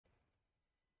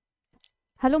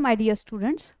Hello, my dear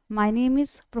students. My name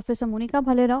is Professor Monika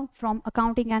Bhalerao from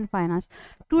Accounting and Finance.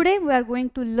 Today, we are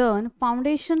going to learn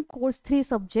Foundation Course 3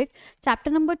 subject, chapter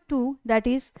number 2, that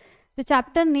is, the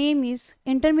chapter name is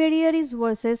Intermediaries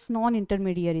versus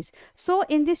Non-Intermediaries. So,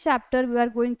 in this chapter, we are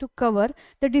going to cover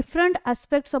the different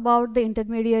aspects about the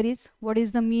intermediaries, what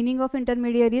is the meaning of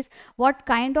intermediaries, what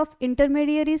kind of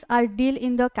intermediaries are deal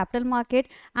in the capital market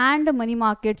and the money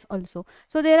markets also.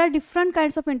 So, there are different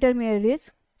kinds of intermediaries.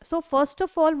 So first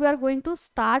of all, we are going to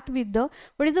start with the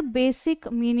what is the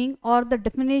basic meaning or the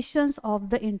definitions of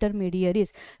the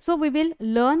intermediaries. So we will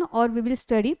learn or we will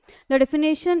study. The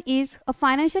definition is a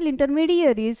financial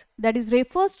intermediaries, that is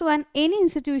refers to any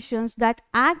institutions that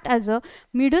act as a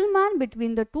middleman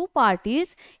between the two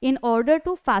parties in order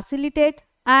to facilitate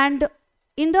and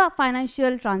in the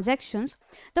financial transactions.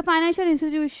 The financial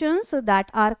institutions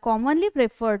that are commonly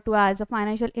referred to as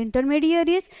financial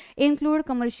intermediaries include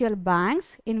commercial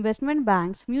banks, investment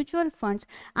banks, mutual funds,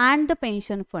 and the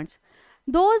pension funds.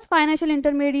 Those financial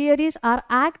intermediaries are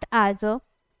act as a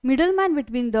middleman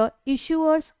between the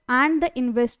issuers and the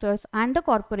investors and the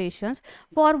corporations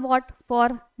for what?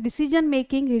 For decision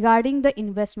making regarding the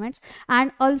investments,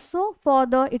 and also for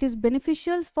the it is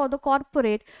beneficial for the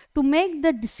corporate to make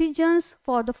the decisions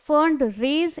for the fund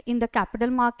raise in the capital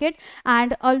market,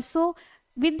 and also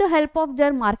with the help of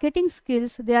their marketing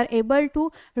skills they are able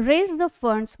to raise the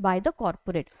funds by the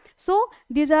corporate. So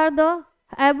these are the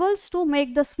able to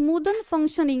make the smoothen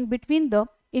functioning between the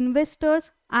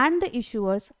investors and the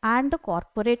issuers and the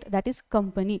corporate, that is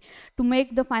company, to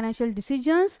make the financial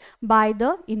decisions by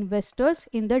the investors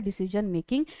in the decision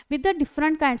making with the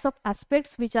different kinds of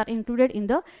aspects which are included in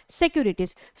the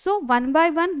securities. So one by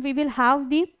one we will have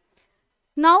the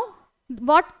now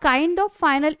what kind of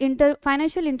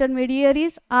financial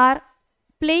intermediaries are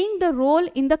playing the role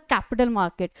in the capital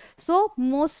market. So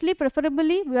mostly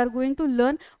preferably we are going to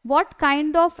learn what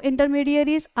kind of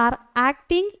intermediaries are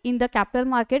acting in the capital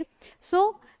market.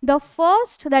 So the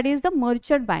first, that is the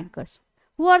merchant bankers.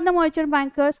 Who are the merchant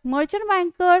bankers? Merchant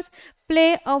bankers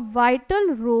play a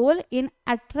vital role in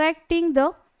attracting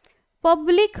the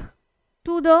public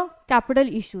to the capital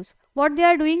issues. What they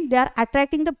are doing? They are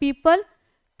attracting the people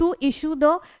to issue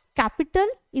the capital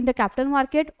in the capital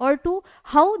market, or to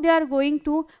how they are going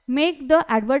to make the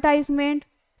advertisement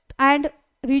and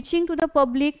reaching to the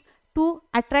public to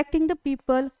attracting the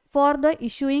people for the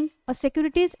issuing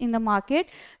securities in the market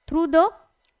through the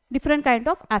different kind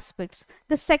of aspects.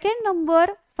 The second number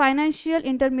financial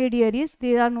intermediaries,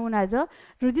 they are known as a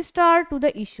registrar to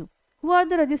the issue. Who are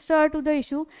the registrar to the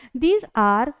issue?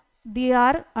 They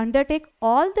are undertake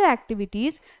all the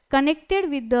activities connected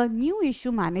with the new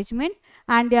issue management,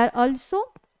 and they are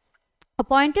also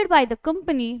appointed by the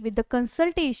company with the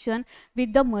consultation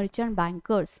with the merchant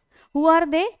bankers. Who are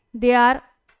they? They are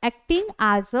acting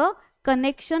as a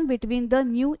connection between the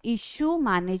new issue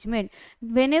management.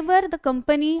 Whenever the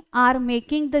company are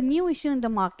making the new issue in the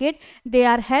market, they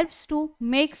are helps to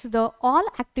makes the all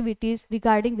activities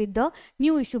regarding with the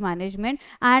new issue management,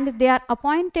 and they are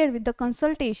appointed with the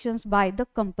consultations by the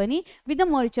company with the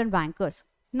merchant bankers.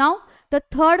 Now the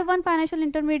third one financial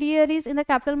intermediaries in the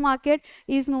capital market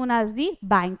is known as the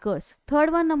bankers. Third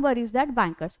one number is that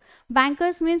bankers.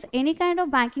 Bankers means any kind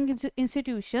of banking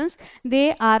institutions,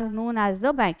 they are known as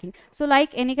the banking. So like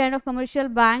any kind of commercial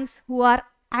banks who are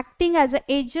acting as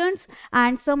agents,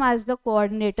 and some as the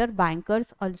coordinator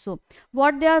bankers also.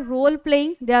 What they are role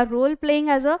playing? They are role playing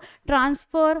as a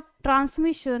transfer,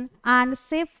 transmission and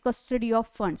safe custody of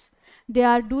funds. They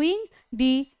are doing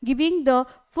the giving the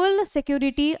full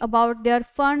security about their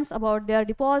funds, about their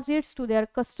deposits to their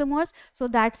customers. So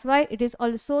that's why it is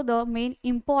also the main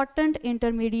important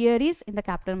intermediaries in the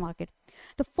capital market.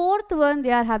 The fourth one,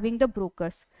 they are having the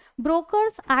brokers.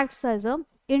 Brokers acts as a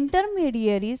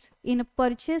intermediaries in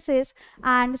purchases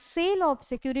and sale of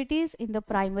securities in the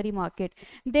primary market.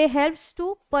 They helps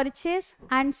to purchase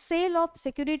and sale of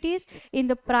securities in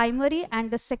the primary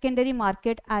and the secondary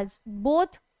market, as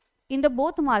both in the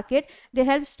both market they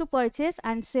helps to purchase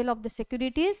and sale of the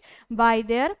securities by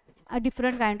their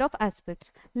different kind of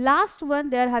aspects. Last one,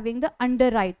 they are having the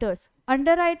underwriters.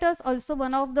 Underwriters also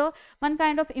one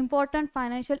kind of important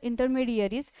financial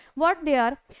intermediaries. What they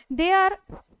are?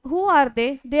 Who are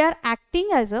they? They are acting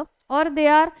as a, or they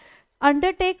are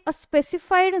undertake a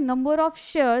specified number of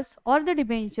shares or the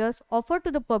debentures offered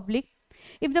to the public.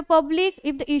 If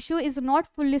the issue is not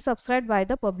fully subscribed by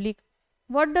the public.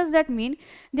 What does that mean?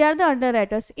 They are the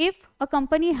underwriters. If a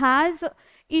company has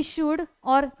issued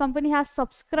or company has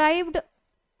subscribed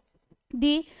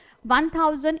the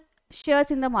 1000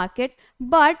 shares in the market,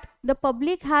 but the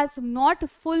public has not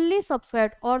fully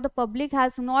subscribed or the public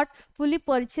has not fully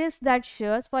purchased that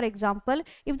shares, for example,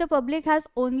 if the public has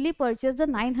only purchased the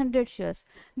 900 shares,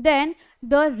 then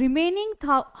the remaining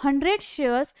 100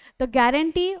 shares, the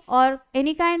guarantee or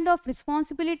any kind of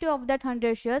responsibility of that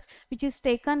 100 shares which is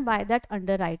taken by that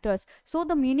underwriters. So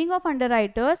the meaning of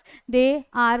underwriters, they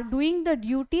are doing the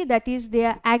duty, that is they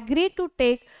are agreed to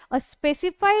take a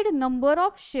specified number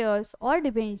of shares or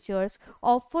debentures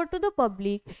offered to the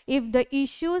public if the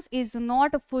issues is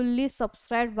not fully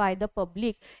subscribed by the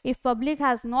public. If public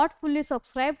has not fully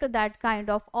subscribed to that kind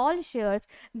of all shares,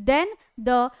 then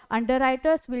the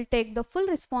underwriters will take the full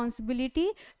responsibility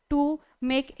to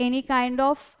make any kind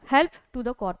of help to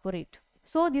the corporate.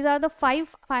 So these are the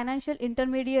 5 financial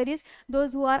intermediaries,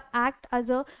 those who are act as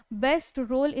a best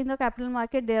role in the capital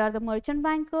market. There are the merchant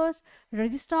bankers,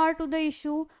 registrar to the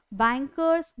issue,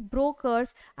 bankers,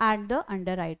 brokers, and the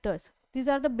underwriters. These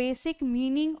are the basic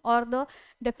meaning or the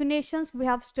definitions we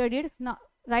have studied. Now,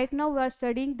 right now we are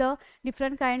studying the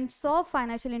different kinds of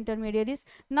financial intermediaries.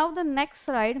 Now the next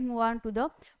slide, move on to the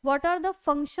what are the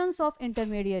functions of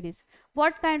intermediaries,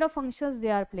 what kind of functions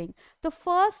they are playing. The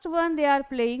first one they are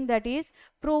playing, that is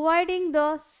providing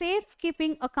the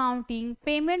safekeeping, accounting,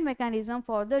 payment mechanism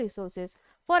for the resources.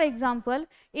 For example,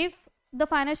 if the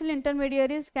financial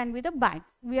intermediaries can be the bank,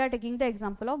 we are taking the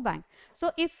example of bank.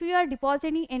 So if we are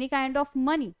depositing any kind of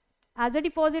money as a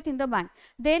deposit in the bank,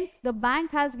 then the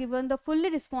bank has given the fully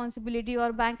responsibility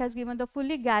or bank has given the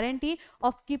fully guarantee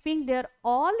of keeping their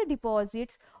all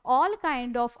deposits, all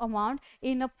kind of amount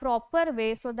in a proper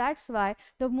way. So that's why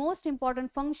the most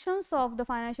important functions of the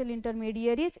financial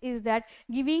intermediaries is that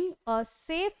giving a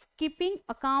safekeeping,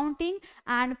 accounting,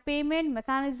 and payment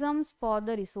mechanisms for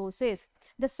the resources.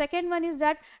 The second one is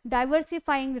that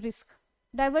diversifying risk.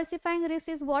 Diversifying risk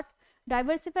is what?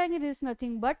 Diversifying risk is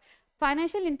nothing but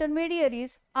financial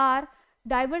intermediaries are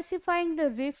diversifying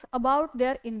the risks about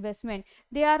their investment.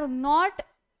 They are not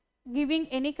giving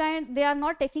any kind, they are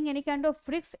not taking any kind of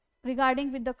risks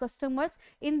regarding with the customers.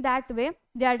 In that way,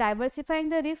 they are diversifying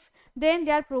the risks. Then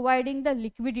they are providing the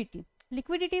liquidity.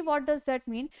 Liquidity, what does that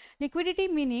mean? Liquidity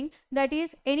meaning that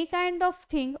is any kind of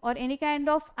thing or any kind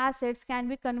of assets can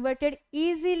be converted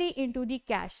easily into the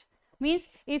cash. Means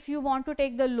if you want to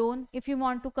take the loan, if you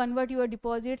want to convert your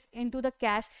deposits into the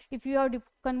cash, if you have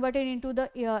converted into the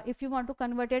if you want to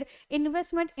converted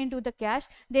investment into the cash,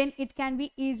 then it can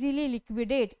be easily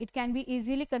liquidate, it can be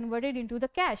easily converted into the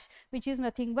cash, which is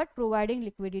nothing but providing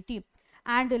liquidity.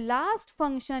 And the last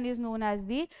function is known as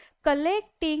the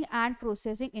collecting and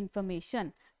processing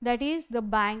information. That is the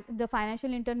bank, the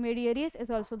financial intermediaries is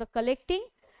also the collecting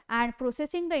and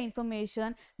processing the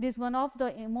information. This is one of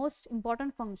the most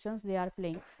important functions they are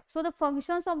playing. So the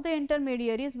functions of the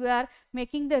intermediaries, we are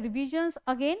making the revisions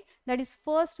again. That is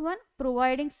first one,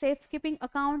 providing safekeeping,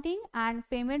 accounting, and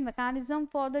payment mechanism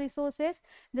for the resources.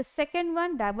 The second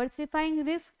one, diversifying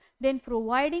risk, then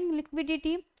providing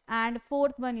liquidity, and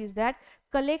fourth one is that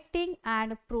collecting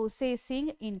and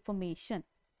processing information.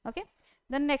 Okay,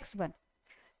 the next one.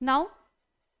 Now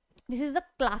this is the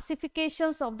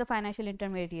classifications of the financial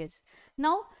intermediaries.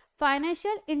 Now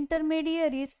financial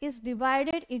intermediaries is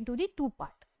divided into the two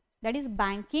parts, that is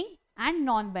banking and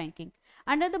non-banking.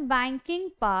 Under the banking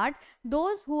part,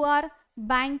 those who are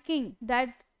banking,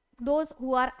 that those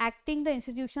who are acting the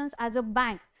institutions as a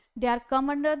bank, they are come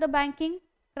under the banking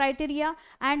criteria,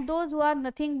 and those who are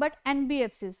nothing but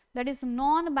NBFCs, that is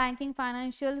non-banking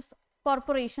financial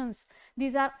corporations,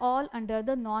 these are all under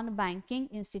the non-banking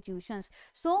institutions.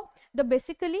 So the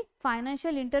basically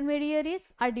financial intermediaries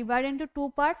are divided into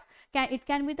two parts. It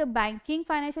can be the banking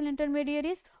financial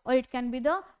intermediaries or it can be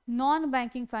the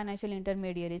non-banking financial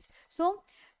intermediaries. So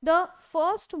the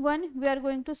first one, we are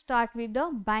going to start with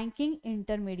the banking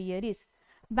intermediaries.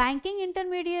 Banking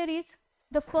intermediaries,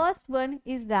 the first one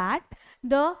is that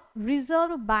the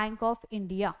Reserve Bank of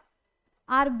India,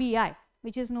 RBI,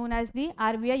 which is known as the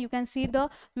RBI. You can see the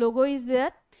logo is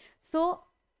there. So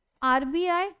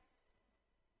RBI,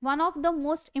 one of the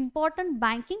most important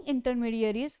banking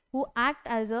intermediaries who act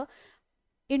as a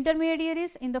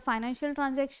intermediaries in the financial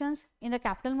transactions, in the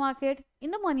capital market,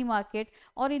 in the money market,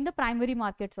 or in the primary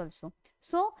markets also.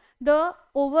 So the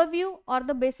overview or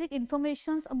the basic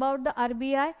informations about the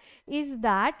RBI is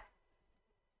that,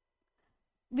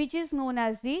 which is known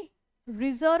as the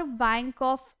Reserve Bank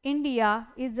of India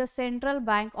is the central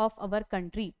bank of our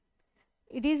country.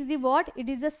 It is the what? It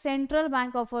is the central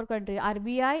bank of our country.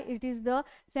 RBI, it is the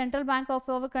central bank of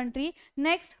our country.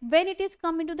 Next, when it is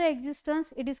come into the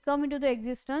existence, it is come into the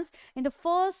existence in the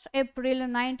 1st April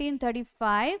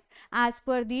 1935 as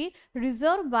per the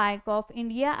Reserve Bank of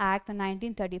India Act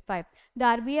 1935. The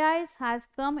RBI has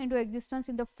come into existence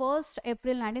in the 1st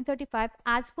April 1935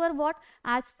 as per what?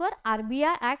 As per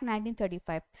RBI Act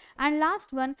 1935. And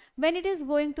last one, when it is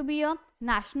going to be a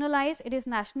nationalized, it is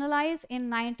nationalized in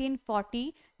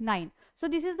 1949. So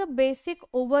this is the basic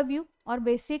overview or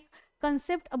basic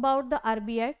concept about the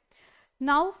RBI.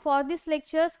 Now for these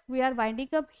lectures we are winding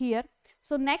up here.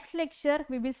 So next lecture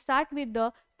we will start with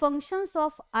the functions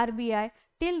of RBI.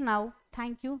 Till now,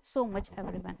 thank you so much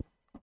everyone.